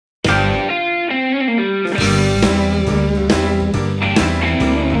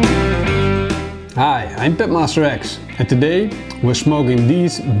I'm Pitmaster X, and today we're smoking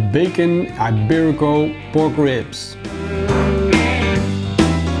these bacon Iberico pork ribs.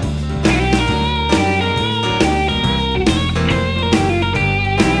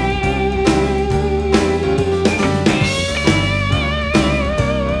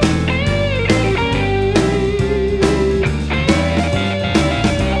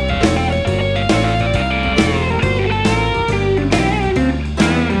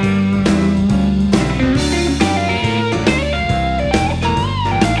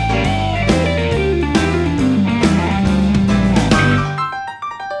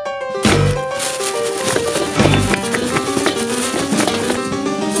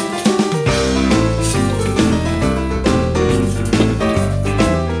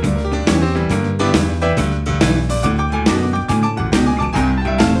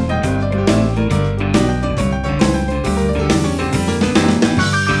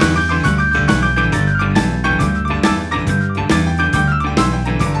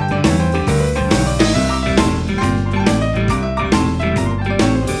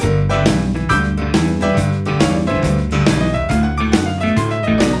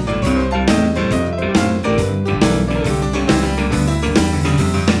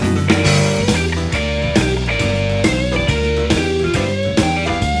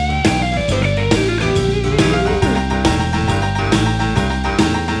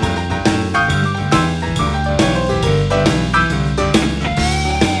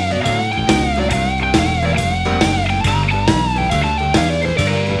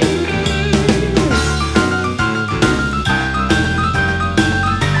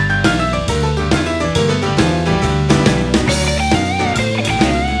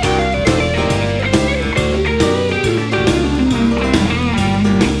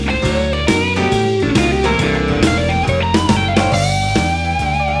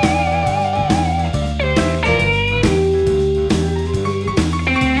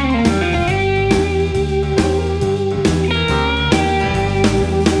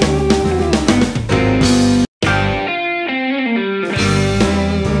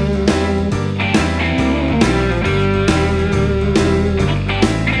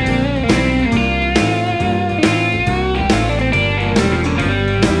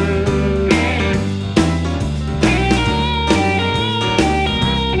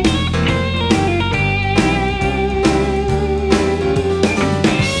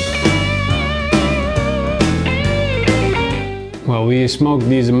 Well, we smoked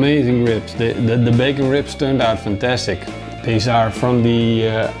these amazing ribs. The bacon ribs turned out fantastic. These are from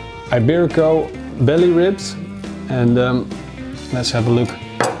the Iberico Belly Ribs, and let's have a look.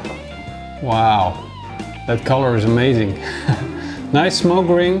 Wow, that color is amazing. Nice smoke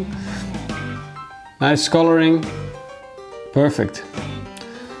ring, nice coloring, perfect.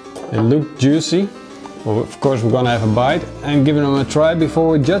 They look juicy. Well, of course we're gonna have a bite and give them a try before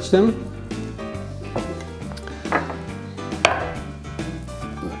we judge them.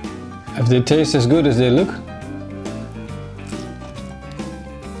 If they taste as good as they look.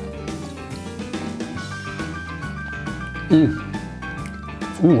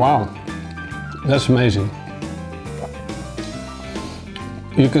 Ooh, wow, that's amazing.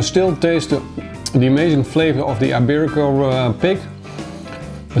 You can still taste the amazing flavor of the Iberico pig,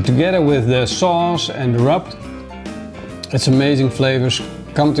 but together with the sauce and the rub, it's amazing flavors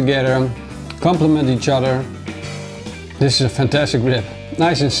come together, complement each other. This is a fantastic rib.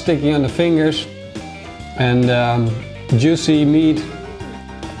 Nice and sticky on the fingers, and juicy meat.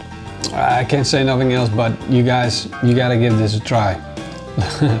 I can't say nothing else, but you guys, you gotta give this a try.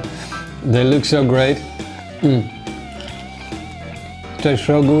 They look so great. Tastes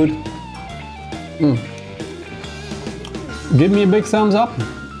so good. Give me a big thumbs up.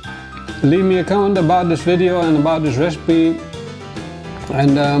 Leave me a comment about this video and about this recipe,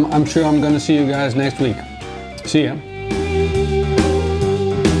 and I'm sure I'm gonna see you guys next week. See ya.